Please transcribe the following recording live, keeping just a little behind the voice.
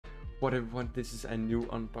What everyone, this is a new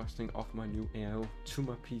unboxing of my new AIO to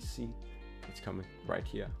my PC. It's coming right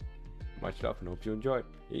here. Much love and hope you enjoy.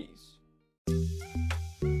 Peace.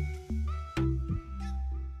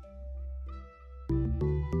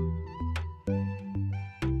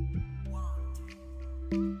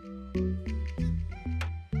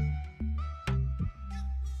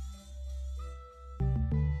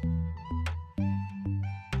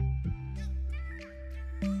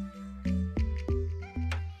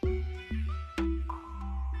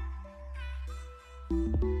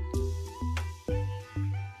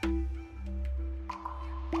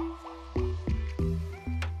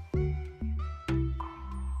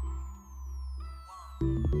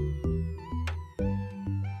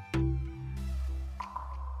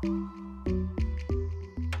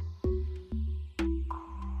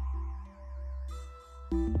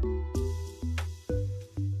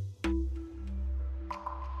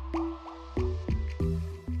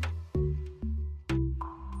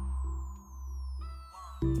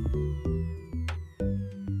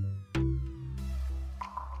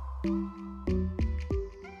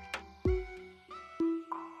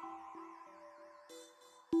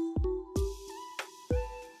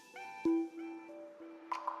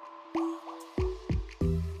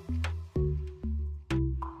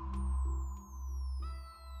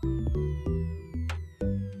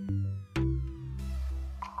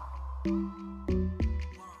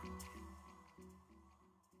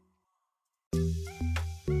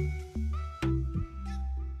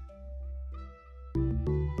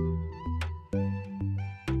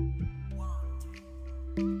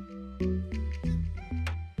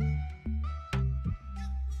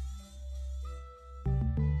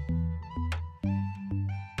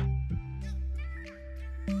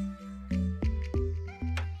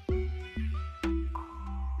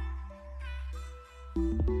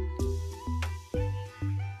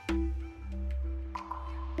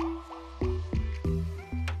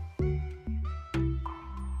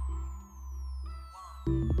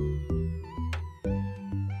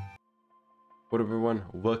 What up everyone,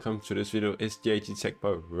 welcome to this video. It's JG Tech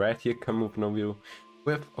Boy right here coming with another video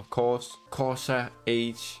with, of course, Corsair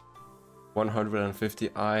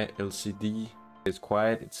H150I LCD. It's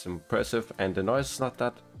quiet, it's impressive, and the noise is not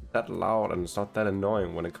that loud, and it's not that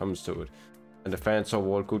annoying when it comes to it. And the fans are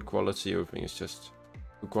all good quality, everything is just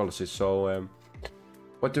good quality. So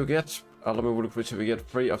what do you get? Let me look which we get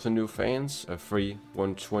 3 of the new fans, free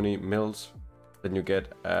 120 mils. Then you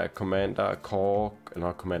get a Commander Core,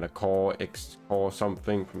 not Commander Core, X Core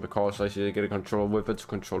something from the Corsair. So you get a controller with it to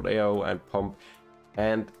control AO and pump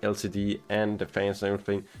and LCD and the fans and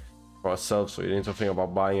everything for ourselves. So you need to think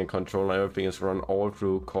about buying a controller, and everything is run all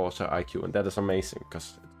through Corsair IQ, and that is amazing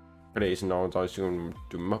because it's pretty easy nowadays. You can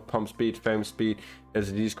do pump speed, fan speed,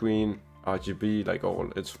 LCD screen, RGB, like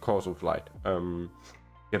all. It's of course with light.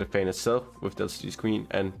 Get a fan itself with the LCD screen,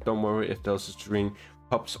 and don't worry if the LCD screen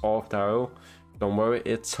pops off the IO. Don't worry,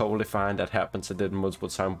 it's totally fine. That happens. I did multiple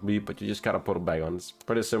times with me, but you just gotta put it back on. It's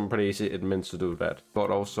pretty simple, pretty easy. It meant to do that. But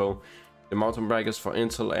also the mountain brackets for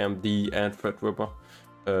Intel, AMD, and Threadripper.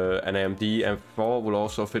 And AMD M4 will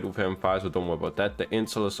also fit with M5, so don't worry about that. The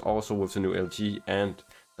Intel is also with the new LG and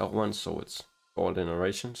the other one, so it's all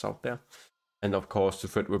generations out there. And of course the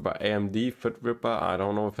Threadripper AMD Threadripper. I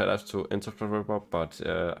don't know if it has to Intel Threadripper, but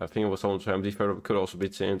I think it was only to AMD Threadripper. Could also be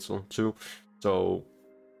to Intel too. So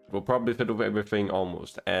will probably fit with everything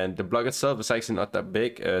almost. And the block itself is actually not that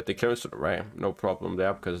big. The clearance to the RAM, no problem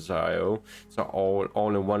there because it's IO. So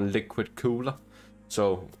all in one liquid cooler.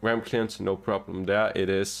 So RAM clearance, no problem there. It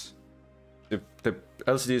is the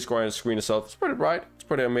LCD screen itself is pretty bright. It's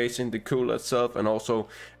pretty amazing. The cooler itself, and also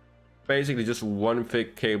basically just one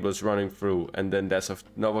thick cable is running through, and then there's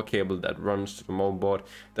another cable that runs to the motherboard.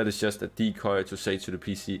 That is just a decoy to say to the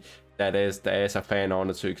PC that there is a fan on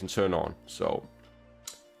it so you can turn on. So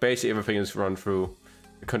basically everything is run through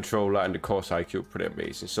the controller and the Corsair IQ. Pretty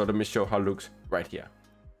amazing. So let me show how it looks right here.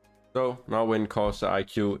 So now we're in Corsair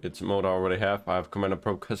IQ. It's a mode I already have. I have Commander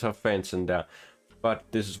Pro because I have fans in there. But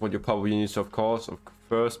this is what you probably need to, of course.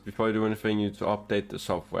 First, before you do anything, you need to update the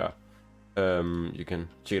software. You can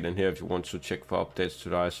check it in here if you want to check for updates to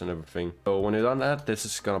the ICE and everything. So when you're done that, this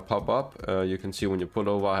is gonna pop up. You can see when you pull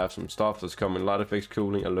over, I have some stuff that's coming: light effects,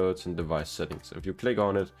 cooling, alerts, and device settings. So if you click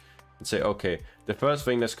on it and say okay, the first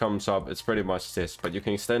thing that comes up is pretty much this, but you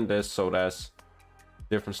can extend this so there's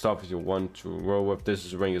different stuff if you want to roll with. This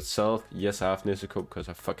is the ring itself. Yes, I have Niseko because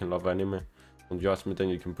I fucking love anime. Adjustment, then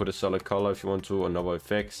you can put a solid color if you want to, or another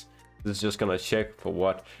effects. This is just gonna check for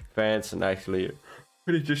what fans, and actually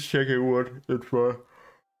really just checking what it's for.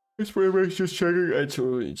 It's pretty much just checking,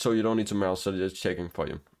 and so you don't need to mouse it, just checking for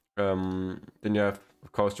you. Then you have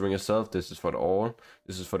of course the ring itself. This is for the all.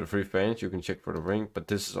 This is for the 3 fans. You can check for the ring, but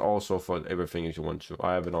this is also for everything if you want to.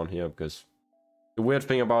 I have it on here because the weird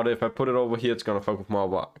thing about it, if I put it over here, it's gonna fuck with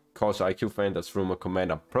my Corsair IQ fan that's through my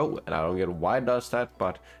Commander Pro, and I don't get why it does that,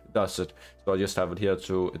 but it does it. So I just have it here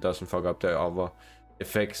too. It doesn't fuck up the other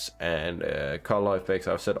effects and color effects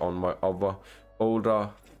I've set on my other older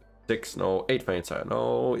 8 fans I have.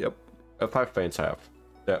 No, yep, 5 fans I have.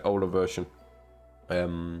 The older version.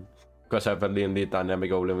 Because I have a really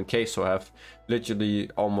dynamic O11 case, so I have literally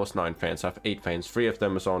almost 9 fans. I have 8 fans. 3 of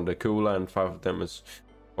them is on the cooler, and 5 of them is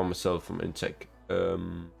for myself from intake.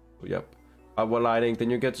 Yep. Our lighting, then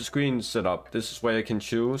you get the screen set up. This is where you can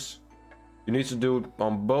choose. You need to do it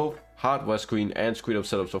on both hardware screen and screen up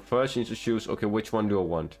setup. So first you need to choose, okay, which one do I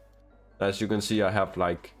want? As you can see, I have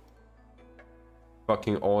like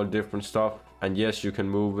fucking all different stuff. And yes, you can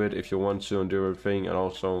move it if you want to and do everything, and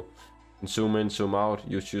also zoom in, zoom out.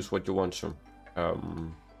 You choose what you want to.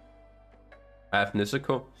 I have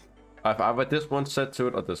Nisiko. I've either this one set to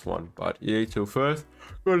it or this one, but EA to first.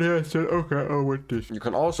 Well, yeah, said okay, I want this. You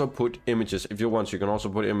can also put images if you want to. You can also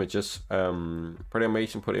put images. Pretty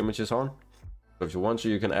amazing. Put images on. So if you want to,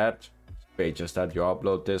 you can add pages that you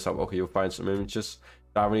upload this. Okay, you find some images.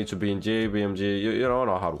 That need to be in BMG. You don't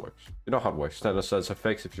know how it works. You know how it works. Then there's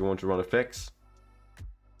effects if you want to run effects.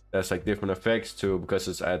 There's like different effects too, because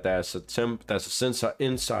it's there's a temp, there's a sensor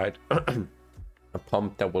inside a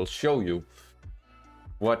pump that will show you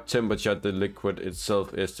what temperature the liquid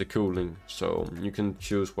itself is, the cooling. So you can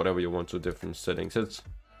choose whatever you want to, different settings. It's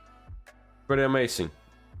pretty amazing.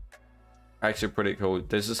 Actually pretty cool.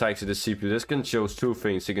 This is actually the CPU. This can show 2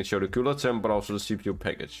 things. It can show the cooler temp, but also the CPU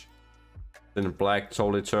package. Then in black,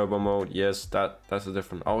 totally turbo mode. Yes, that's a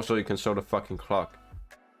different. Also, you can show the fucking clock.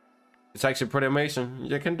 It's actually pretty amazing.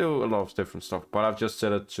 You can do a lot of different stuff, but I've just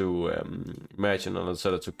set it to imagine, and I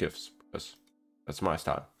set it to gifts because that's my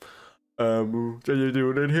style. Then you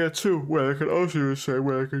do it in here too, where I can also say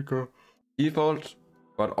where I can go default,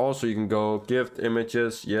 but also you can go gift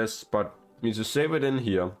images, yes, but you need to save it in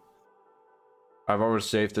here. I've already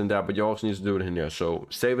saved in there, but you also need to do it in here. So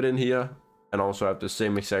save it in here, and also have the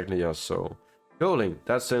same exactly here. So cooling,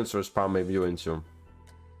 that sensor is power maybe you into.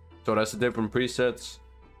 So that's the different presets.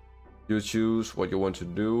 You choose what you want to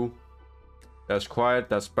do. That's quiet,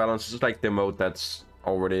 that's balance. It's like the mode that's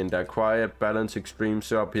already in there. Quiet, balance, extreme,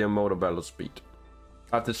 RPM mode, or balance speed.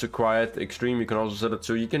 After it's a quiet, extreme, you can also set it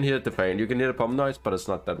to. You can hear the fan, you can hear the pump noise, but it's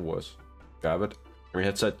not that worse. You have it. Your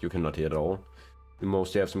headset, you cannot hear it at all. You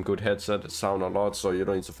mostly have some good headset, it sound a lot, so you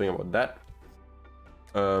don't need to think about that.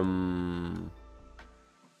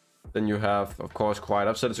 Then you have, of course, quiet.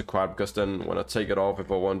 I've set it to quiet because then when I take it off, if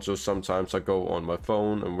I want to, sometimes I go on my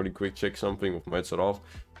phone and really quick check something with my headset off.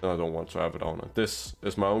 Then I don't want to have it on. This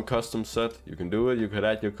is my own custom set. You can do it. You can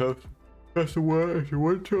add your custom one if you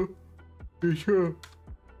want to. You sure?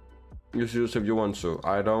 You choose if you want to.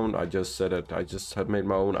 I don't. I just set it. I just have made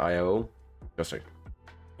my own IO. Just like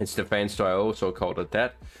it's the fans to IO, so call it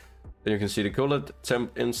that. Then you can see the cooler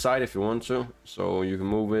temp inside if you want to. So you can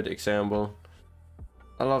move it. Example.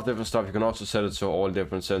 A lot of different stuff. You can also set it to all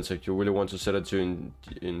different sensors. If you really want to set it to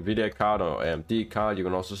NVIDIA card or AMD card, you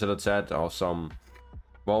can also set it to that, or some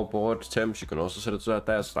wallboard temps, you can also set it to that.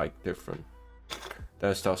 That's like different.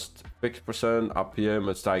 There's just 6%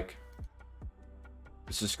 RPM. It's like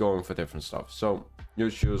this is going for different stuff. So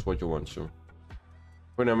you choose what you want to.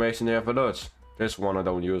 Pretty amazing. They have alerts. This one I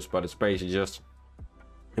don't use, but it's basically just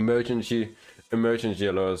emergency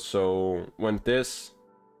alerts. So when this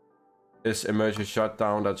emergency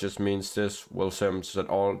shutdown, that just means this will set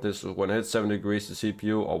all this when it hits 7 degrees the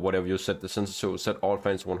CPU or whatever you set the sensor to, set all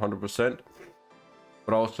fans 100%.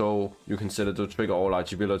 But also you can set it to trigger all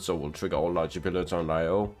RGB alerts, so we'll trigger all RGB alerts on the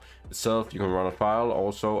IO itself. You can run a file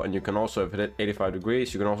also, and you can also, if it hit 85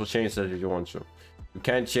 degrees, you can also change that if you want to. You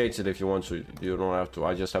can change it if you want to, you don't have to.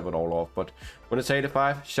 I just have it all off. But when it's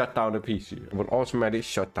 85, shut down the PC. It will automatically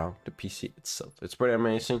shut down the PC itself. It's pretty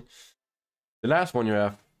amazing. The last one you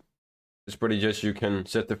have, it's pretty just, you can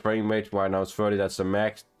set the frame rate. Right now it's 30, that's the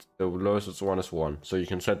max. The lowest one is 1. So you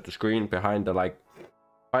can set the screen behind the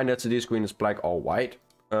behind the LCD screen is black or white.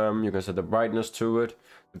 You can set the brightness to it,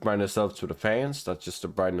 the brightness itself to the fans. That's just the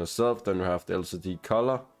brightness itself. Then you have the LCD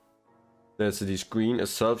color, the LCD screen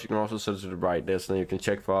itself. You can also set it to the brightness, and you can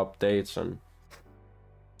check for updates. And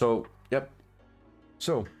so yep.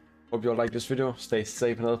 So hope you all like this video. Stay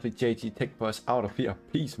safe and healthy. JG Tech Boys out of here.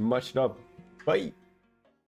 Peace, much love. Bye.